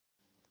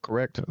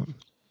Correct.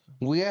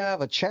 We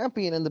have a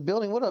champion in the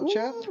building. What up,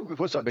 champ?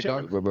 What's up,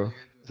 champ? bro?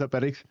 What's up,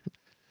 Alex?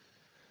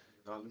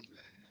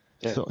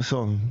 Yeah.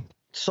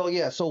 So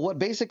So what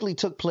basically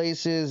took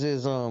place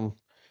is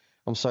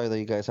I'm sorry that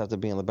you guys have to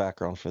be in the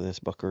background for this,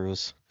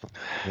 buckaroos.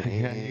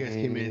 yeah, you guys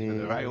came in for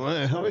the right one.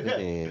 It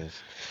is.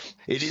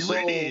 It is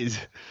what it is.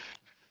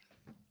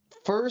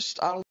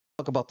 First, I don't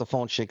talk about the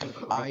phone shit.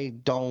 I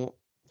don't.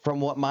 From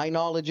what my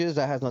knowledge is,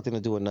 that has nothing to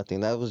do with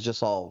nothing. That was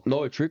just all.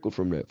 No, it trickled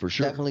from that for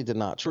sure. Definitely did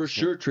not. For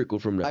sure,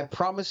 trickled from that. I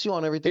promise you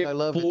on everything I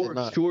love. It did For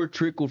not. sure,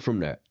 trickled from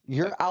that.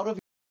 You're out of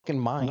your fucking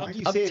mind. I'm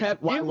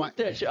tapped in with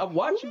that shit. I'm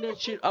watching that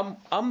shit. I'm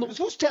the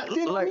Who's tapped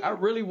in? like I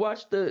really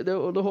watched the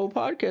whole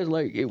podcast.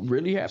 Like it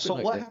really happened. So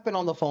like what that. happened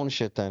on the phone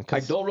shit then? I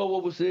don't know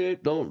what was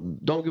said. Don't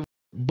give.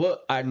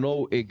 But I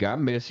know it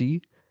got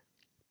messy.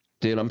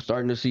 Then I'm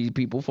starting to see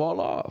people fall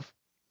off,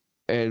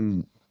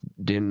 and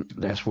then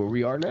that's where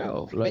we are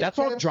now. Like, That's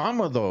all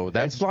drama, though.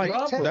 That's like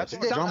drama. that's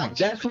drama.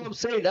 That's what I'm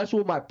saying. That's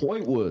what my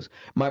point was.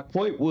 My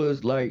point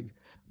was like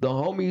the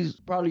homies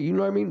probably, you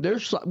know what I mean?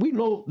 We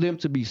know them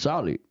to be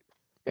solid,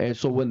 and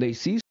so when they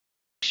see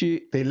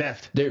shit, They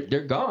left. they're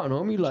gone,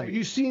 homie. Like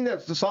You seen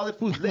that the solid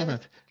food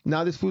left.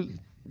 Now this food.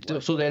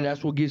 so then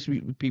that's what gets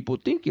people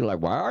thinking like,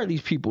 why are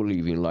these people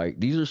leaving? Like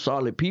these are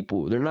solid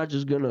people. They're not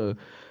just gonna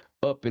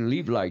up and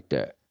leave like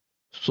that.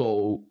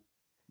 So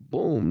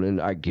boom,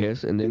 and I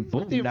guess, and then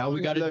boom. Now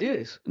we got a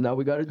diss. Now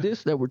we got a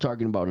diss that we're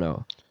talking about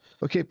now.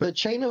 Okay, The but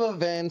chain of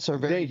events are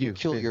very Thank you.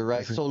 peculiar,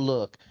 right? So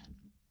look,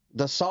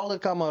 the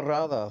solid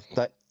camarada,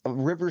 the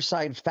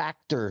Riverside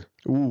Factor,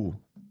 ooh,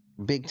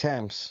 Big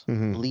Temps,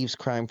 Mhm. leaves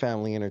Crime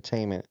Family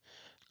Entertainment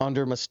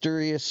under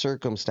mysterious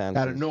circumstances.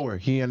 out of nowhere,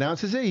 he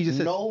announces it. He just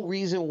says, No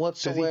reason "Does he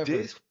whatsoever.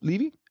 diss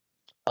leaving?"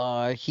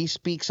 He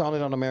speaks on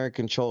it on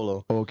American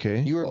Cholo.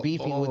 Okay. You were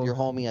beefing with your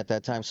homie at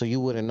that time, so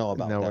you wouldn't know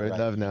about Now that. we're in Right?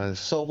 love now.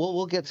 So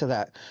we'll get to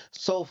that.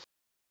 So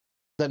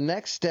the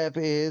next step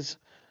is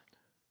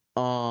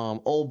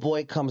old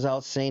boy comes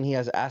out saying he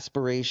has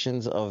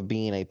aspirations of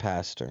being a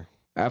pastor.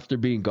 After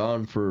being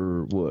gone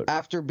for what?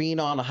 After being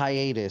on a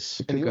hiatus.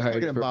 And he Took was a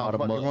talking hike for about about a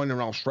fucking month. running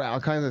around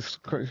Stroud, kind of.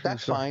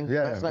 That's fine.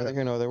 Yeah, That's neither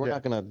here nor there. We're yeah.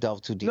 not going to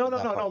delve too deep. No, in no,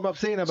 that no, part. no. I'm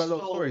saying about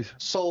those stories.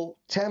 So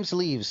Temps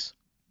leaves,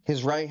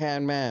 his right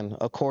hand man,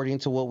 according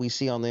to what we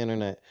see on the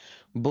internet.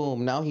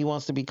 Boom. Now he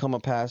wants to become a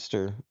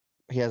pastor.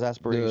 He has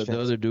aspirations. The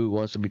other dude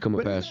wants to become a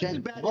But pastor. it's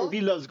bad if he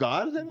loves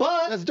God. Then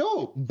But- that's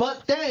dope.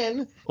 But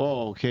then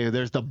Oh, okay.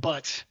 There's the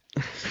but.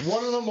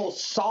 one of the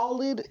most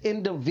solid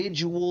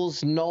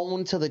individuals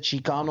known to the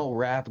Chicano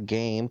rap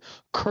game,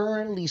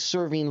 currently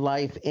serving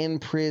life in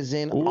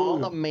prison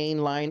on the main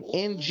line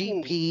in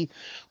GP,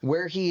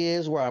 where he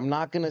is, where I'm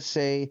not going to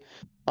say,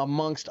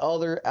 amongst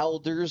other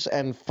elders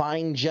and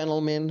fine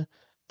gentlemen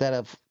that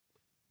have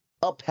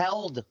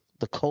upheld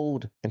the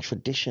code and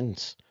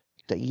traditions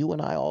that you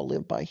and I all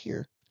live by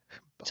here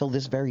till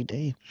this very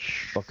day.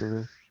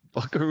 Buckaroo.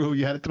 Buckaroo,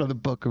 you had to throw the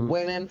buckaroo.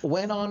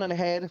 Went on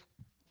ahead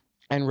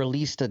and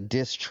released a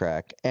diss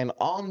track. And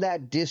on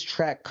that diss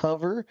track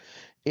cover,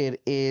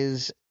 it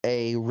is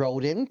a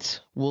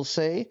rodent, we'll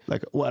say.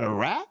 Like, what, a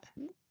rat?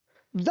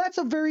 That's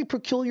a very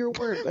peculiar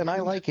word, and I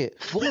like it.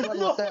 We'll run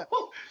with that.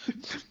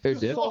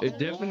 It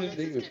definitely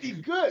is.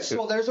 Pretty good.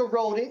 So there's a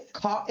rodent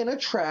caught in a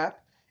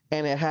trap,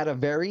 and it had a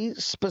very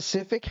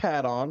specific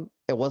hat on.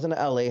 It wasn't an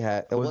LA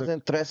hat. It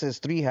wasn't Treses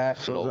 3 hat.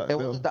 So It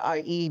wasn't the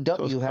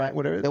IEW hat.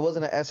 whatever. It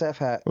wasn't an SF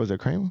hat. Was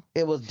it crime?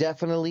 It was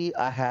definitely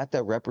a hat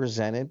that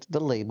represented the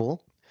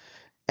label,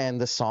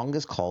 and the song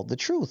is called The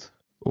Truth.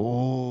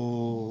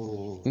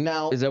 Oh.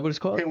 Now, Is that what it's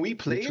called? Can we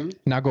play it?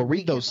 Now go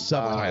read those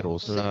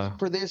subtitles.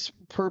 for this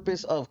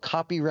purpose of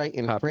copyright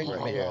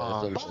infringement, Yeah, that's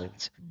what I'm saying.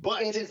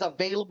 but it is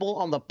available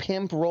on the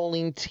Pimp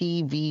Rolling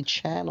TV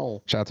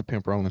channel. Shout out to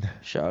Pimp Rolling.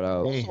 Shout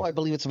out. Hey. Also, I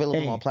believe it's available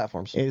Hey. on all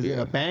platforms. Is it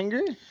a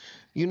banger?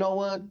 You know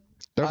what?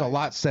 There's a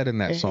lot said in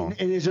that song.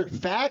 And is it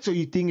facts or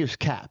you think it's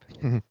cap?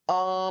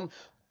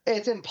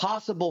 It's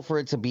impossible for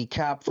it to be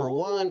capped for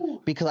one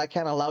because I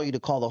can't allow you to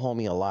call the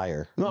homie a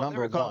liar.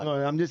 Number one. No,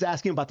 I'm just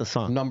asking about the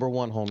song. Number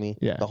one, homie.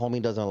 Yeah. The homie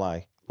doesn't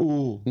lie.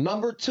 Ooh.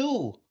 Number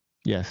two,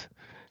 Yes.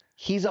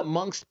 he's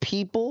amongst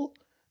people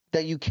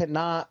that you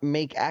cannot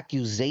make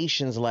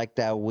accusations like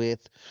that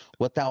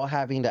without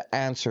having to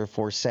answer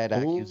for said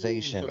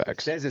accusation.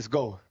 Says it's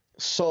go.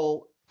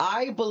 So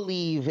I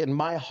believe in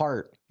my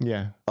heart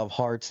Yeah. of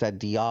hearts that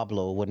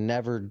Diablo would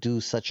never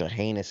do such a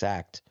heinous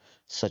act,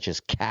 such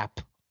as cap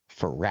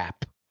for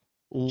rap.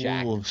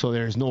 Jack. Ooh, so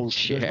there's no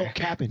Jack.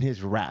 cap in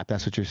his rap.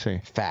 That's what you're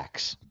saying.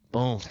 Facts.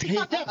 Boom.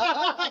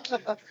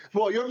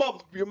 Well,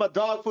 you're my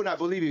dog food. I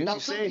believe you. Now, You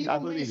some say, I people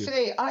may believe you.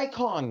 say,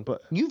 Eyekon,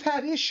 But- you've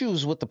had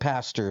issues with the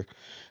pastor.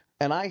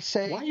 And I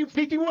say, Why are you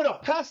picking with a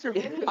pastor?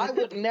 Man? I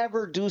would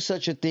never do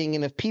such a thing.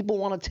 And if people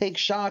want to take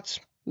shots,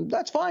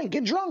 that's fine.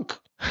 Get drunk.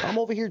 I'm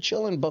over here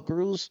chilling,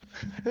 buckaroos.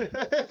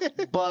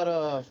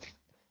 But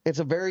it's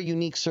a very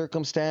unique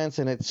circumstance,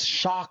 and it's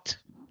shocked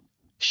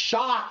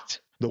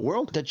The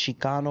world? the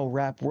Chicano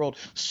rap world.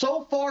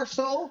 So far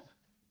so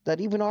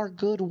that even our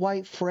good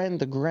white friend,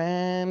 the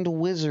Grand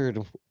Wizard,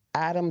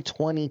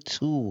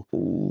 Adam22,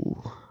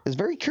 is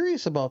very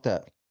curious about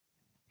that.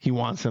 He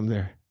wants him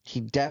there. He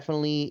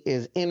definitely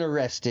is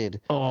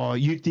interested. Oh,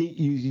 you think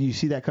you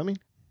see that coming?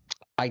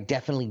 I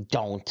definitely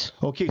don't.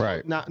 Okay,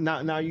 Right. So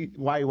now you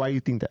why you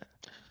think that?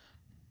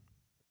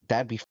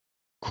 That'd be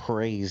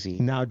crazy.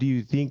 Now, do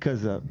you think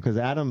because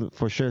Adam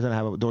for sure is gonna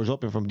have doors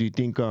open from? Do you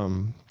think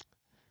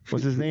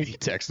what's his name? He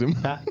texted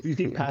him. Do you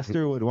think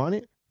Pastor would want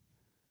it?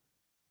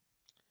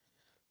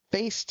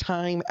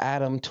 Facetime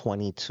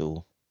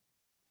Adam22.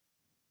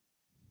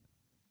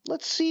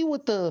 Let's see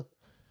what the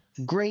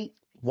great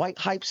white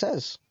hype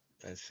says.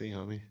 Let's see,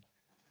 homie.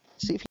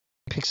 See if he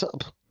picks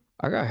up.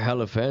 I got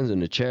hella fans in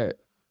the chat.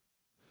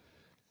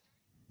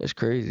 That's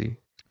crazy.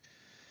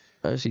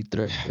 I see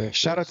threats.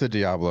 Shout out to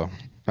Diablo.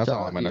 That's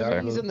all I'm gonna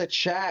say. He's in the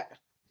chat.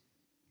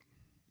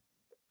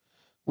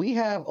 We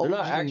have. They're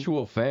not OG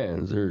actual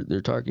fans.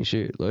 They're talking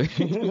shit. Like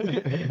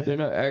they're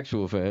not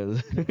actual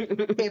fans.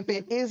 If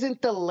it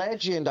isn't the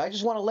legend, I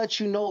just want to let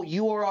you know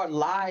you are on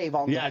live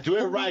on Yeah, the do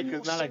it right,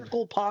 'cause Full not like-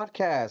 Circle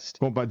podcast.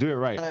 Well, but do it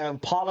right. And I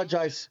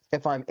apologize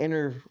if I'm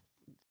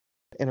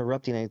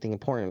interrupting anything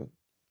important.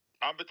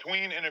 I'm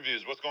between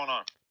interviews. What's going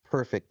on?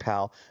 Perfect,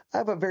 pal. I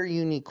have a very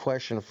unique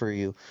question for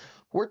you.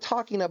 We're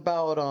talking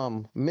about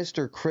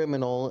Mr.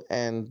 Criminal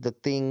and the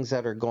things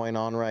that are going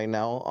on right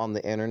now on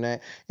the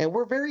internet, and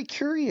we're very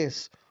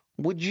curious.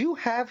 Would you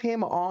have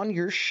him on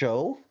your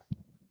show?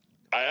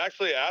 I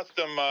actually asked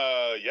him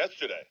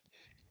yesterday.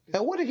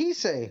 And what did he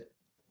say?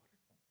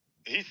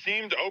 He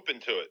seemed open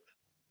to it.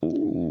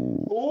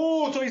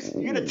 Oh, so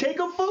you're gonna take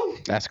him, fool?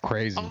 That's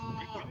crazy. We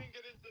didn't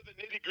get into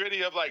the nitty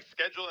gritty of like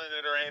scheduling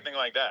it or anything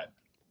like that.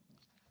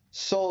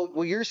 So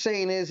what you're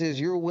saying is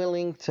you're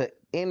willing to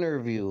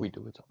interview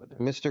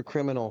Mr.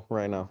 Criminal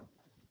right now?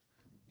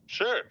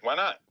 Sure, why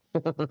not?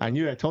 I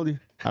knew. I told you.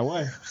 I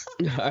won.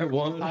 I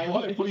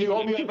won. Fool, you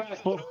owe me a back,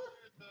 fool.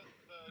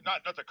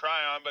 Not to cry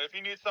on, but if he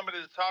needs somebody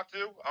to talk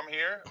to, I'm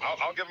here.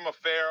 I'll give him a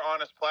fair,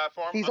 honest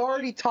platform. He's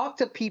already talked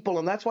to people,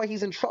 and that's why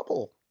he's in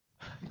trouble.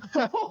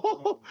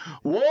 Whoa,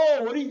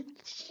 what are you?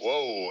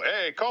 Whoa,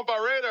 hey, compa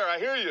Raider, I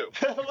hear you.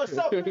 What's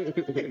up?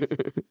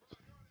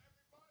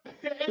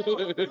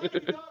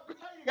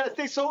 You gotta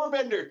stay sober,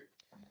 Bender.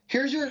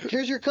 Here's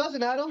your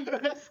cousin, Adam.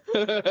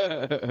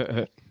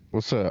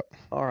 What's up?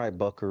 All right,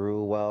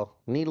 Buckaroo. Well,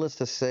 needless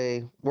to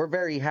say, we're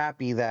very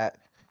happy that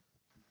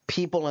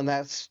people in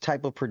that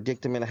type of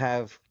predicament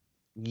have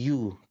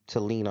you to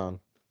lean on.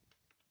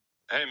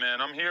 Hey,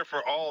 man, I'm here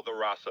for all the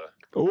Rasa.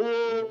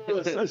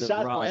 Oh,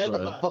 shot for Rasa.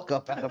 everybody. Fuck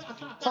up, Adam.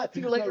 Talk to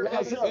you later.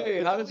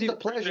 Hey, how does he? It's a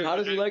pleasure. How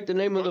does he like the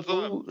name of the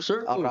food Al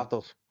circle?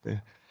 ratos.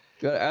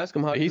 Gotta ask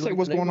him how. He's like, like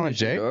 "What's the name going of on, this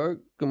shit, Jay?" dog.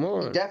 Come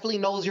on. Definitely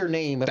knows your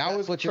name. if That that's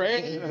was what you're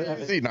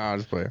crazy. Nah, I'm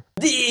just playing.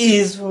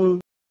 These fool.